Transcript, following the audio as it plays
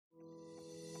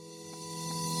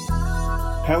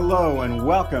Hello and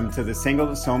welcome to the Single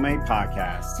to Soulmate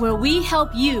podcast, where we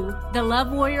help you, the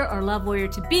love warrior or love warrior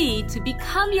to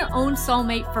become your own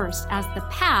soulmate first as the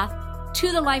path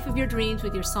to the life of your dreams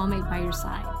with your soulmate by your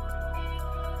side.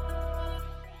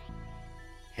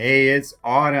 Hey, it's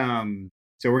autumn.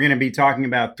 So we're going to be talking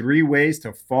about 3 ways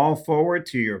to fall forward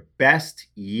to your best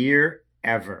year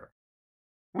ever.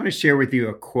 I want to share with you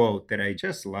a quote that I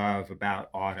just love about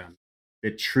autumn.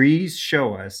 The trees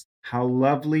show us how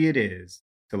lovely it is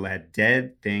to let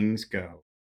dead things go.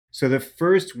 So the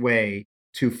first way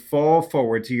to fall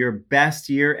forward to your best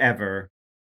year ever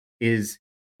is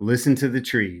listen to the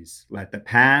trees. Let the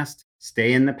past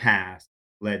stay in the past.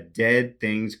 Let dead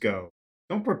things go.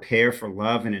 Don't prepare for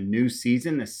love in a new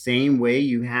season the same way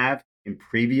you have in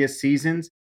previous seasons.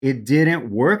 It didn't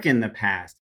work in the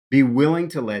past. Be willing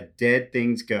to let dead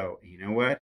things go. You know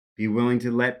what? Be willing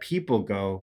to let people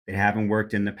go that haven't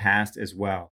worked in the past as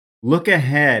well. Look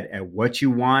ahead at what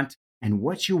you want and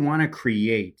what you want to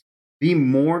create. Be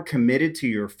more committed to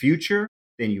your future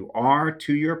than you are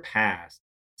to your past.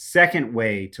 Second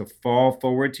way to fall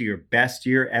forward to your best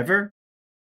year ever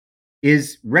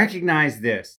is recognize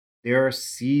this. There are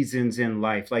seasons in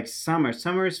life, like summer.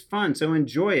 Summer is fun, so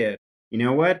enjoy it. You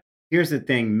know what? Here's the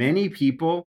thing. Many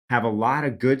people have a lot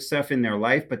of good stuff in their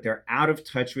life, but they're out of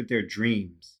touch with their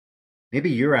dreams. Maybe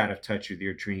you're out of touch with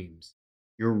your dreams,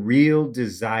 your real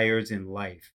desires in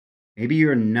life. Maybe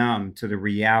you're numb to the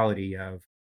reality of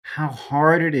how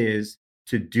hard it is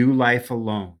to do life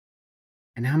alone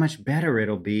and how much better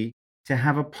it'll be to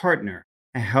have a partner,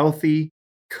 a healthy,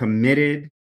 committed,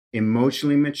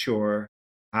 emotionally mature,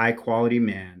 high quality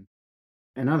man.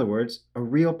 In other words, a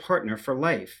real partner for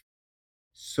life.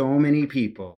 So many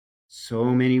people, so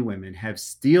many women have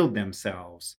steeled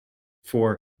themselves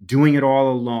for doing it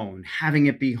all alone, having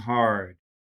it be hard,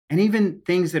 and even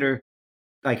things that are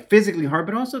like physically hard,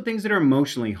 but also things that are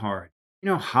emotionally hard. You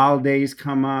know, holidays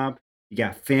come up, you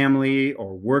got family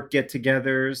or work get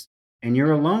togethers, and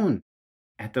you're alone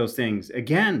at those things.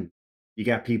 Again, you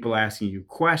got people asking you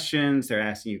questions. They're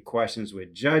asking you questions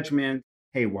with judgment.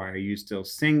 Hey, why are you still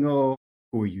single?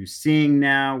 Who are you seeing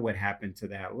now? What happened to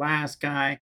that last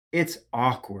guy? It's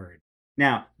awkward.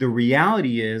 Now, the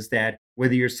reality is that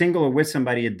whether you're single or with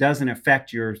somebody, it doesn't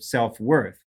affect your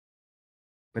self-worth.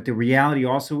 But the reality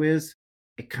also is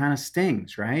it kind of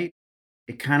stings, right?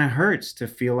 It kind of hurts to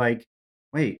feel like,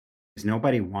 wait, is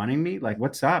nobody wanting me? Like,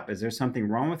 what's up? Is there something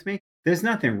wrong with me? There's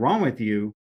nothing wrong with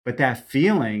you, but that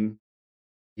feeling,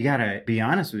 you got to be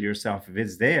honest with yourself. If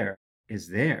it's there, it's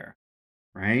there,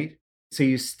 right? So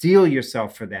you steel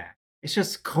yourself for that. It's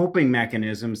just coping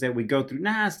mechanisms that we go through.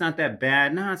 Nah, it's not that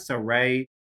bad. Nah, it's all right.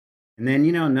 And then,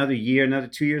 another year, another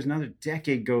 2 years, another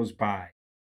decade goes by.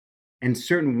 And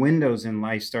certain windows in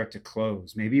life start to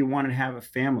close. Maybe you want to have a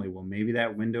family. Well, maybe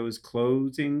that window is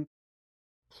closing,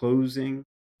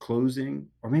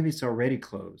 or maybe it's already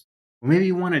closed. Or maybe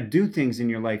you want to do things in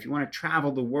your life. You want to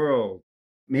travel the world.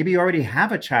 Maybe you already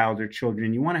have a child or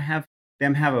children. You want to have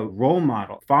them have a role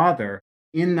model, father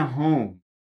in the home,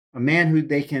 a man who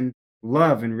they can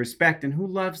love and respect and who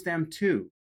loves them too.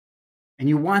 And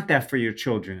you want that for your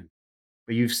children,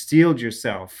 but you've steeled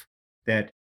yourself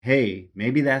that, hey,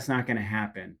 maybe that's not going to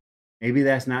happen. Maybe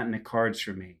that's not in the cards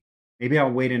for me. Maybe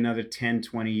I'll wait another 10,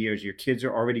 20 years. Your kids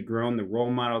are already grown. The role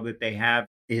model that they have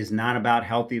is not about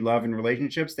healthy love and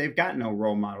relationships. They've got no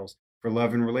role models for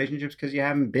love and relationships because you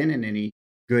haven't been in any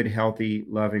good, healthy,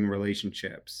 loving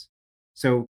relationships.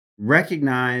 So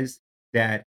recognize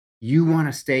that you want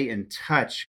to stay in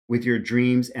touch with your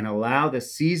dreams and allow the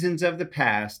seasons of the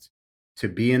past to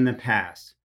be in the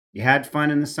past. You had fun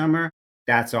in the summer.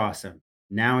 That's awesome.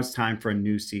 Now it's time for a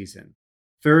new season.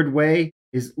 Third way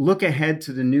is look ahead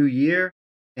to the new year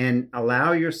and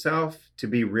allow yourself to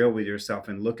be real with yourself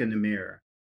and look in the mirror.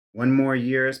 One more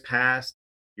year has passed.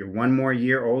 You're one more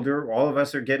year older. All of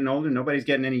us are getting older. Nobody's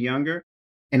getting any younger.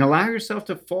 And allow yourself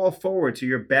to fall forward to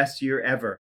your best year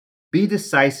ever. Be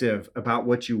decisive about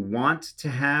what you want to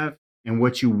have and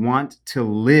what you want to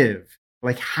live,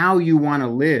 like how you want to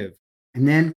live, and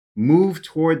then move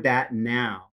toward that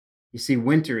now. You see,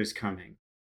 winter is coming.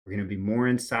 We're going to be more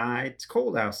inside. It's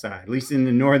cold outside, at least in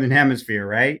the northern hemisphere,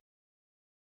 right?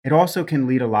 It also can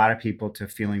lead a lot of people to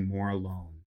feeling more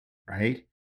alone, right?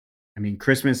 I mean,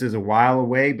 Christmas is a while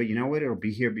away, but you know what? It'll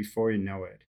be here before you know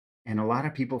it. And a lot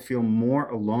of people feel more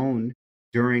alone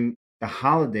during the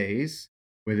holidays,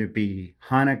 whether it be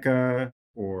Hanukkah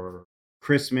or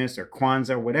Christmas or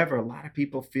Kwanzaa, whatever. A lot of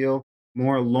people feel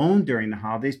more alone during the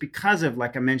holidays because of,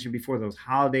 like I mentioned before, those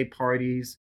holiday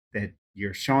parties that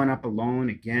you're showing up alone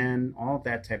again, all of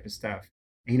that type of stuff.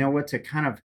 And you know what? To kind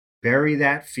of bury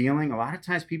that feeling, a lot of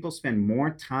times people spend more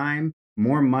time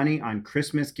more money on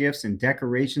Christmas gifts and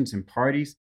decorations and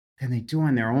parties than they do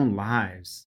on their own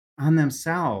lives, on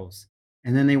themselves.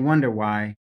 And then they wonder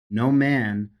why no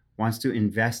man wants to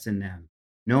invest in them.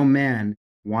 No man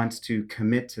wants to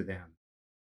commit to them.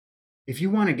 If you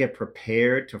want to get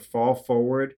prepared to fall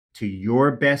forward to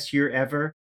your best year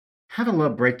ever, have a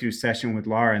love breakthrough session with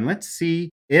Laura and let's see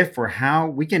if or how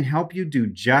we can help you do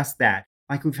just that.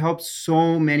 Like we've helped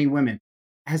so many women.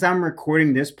 As I'm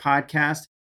recording this podcast,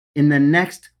 in the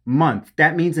next month,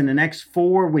 that means in the next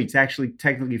 4 weeks, actually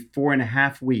technically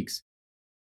 4.5 weeks,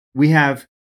 we have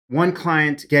one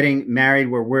client getting married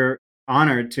where we're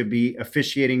honored to be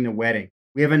officiating the wedding.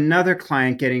 We have another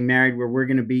client getting married where we're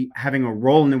going to be having a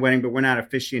role in the wedding, but we're not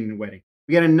officiating the wedding.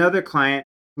 We got another client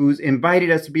who's invited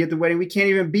us to be at the wedding. We can't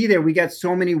even be there. We got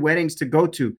so many weddings to go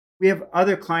to. We have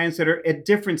other clients that are at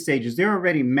different stages. They're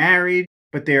already married,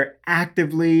 but they're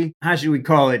actively, how should we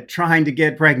call it, trying to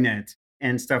get pregnant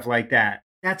and stuff like that.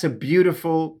 That's a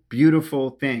beautiful,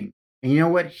 beautiful thing. And you know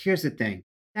what? Here's the thing.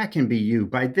 That can be you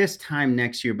by this time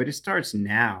next year, but it starts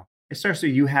now. It starts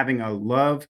with you having a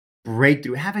love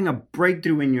breakthrough, having a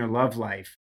breakthrough in your love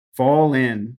life. Fall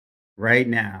in right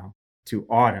now to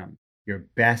autumn, your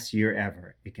best year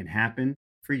ever. It can happen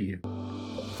for you.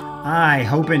 I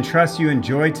hope and trust you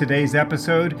enjoyed today's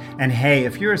episode. And hey,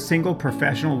 if you're a single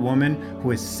professional woman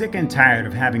who is sick and tired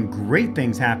of having great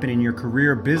things happen in your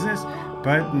career or business,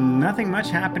 but nothing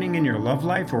much happening in your love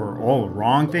life or all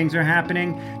wrong things are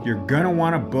happening, you're going to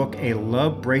want to book a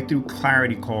Love Breakthrough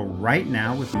Clarity Call right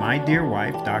now with my dear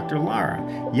wife, Dr. Lara.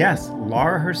 Yes,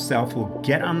 Lara herself will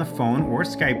get on the phone or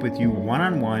Skype with you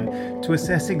one-on-one to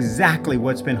assess exactly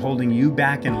what's been holding you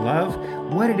back in love,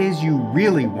 what it is you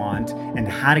really want, and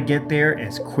how to get there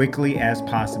as quickly as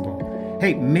possible.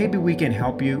 Hey, maybe we can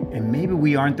help you, and maybe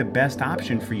we aren't the best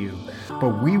option for you,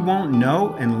 but we won't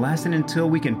know unless and until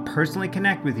we can personally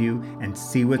connect with you and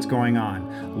see what's going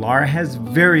on. Lara has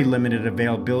very limited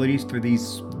availabilities for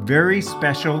these very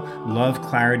special Love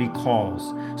Clarity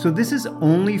calls. So this is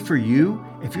only for you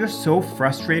if you're so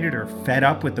frustrated or fed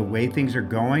up with the way things are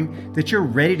going that you're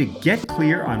ready to get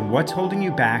clear on what's holding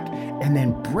you back and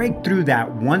then break through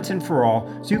that once and for all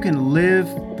so you can live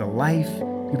the life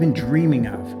you've been dreaming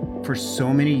of for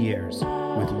so many years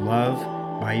with love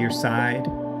by your side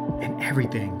and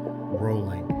everything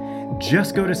rolling.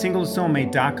 Just go to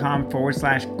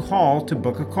singletosoulmate.com/call to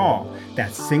book a call.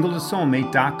 That's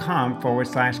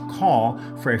singletosoulmate.com/call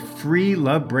for a free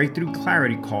Love Breakthrough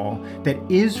Clarity Call that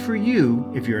is for you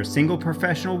if you're a single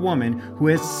professional woman who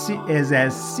is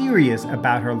as serious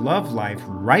about her love life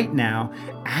right now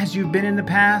as you've been in the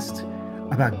past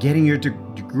about getting your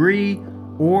degree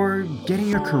or getting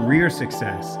your career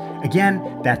success. Again,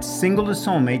 that's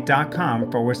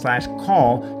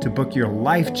singletosoulmate.com/call to book your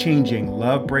life-changing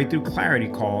Love Breakthrough Clarity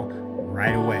Call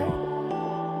right away.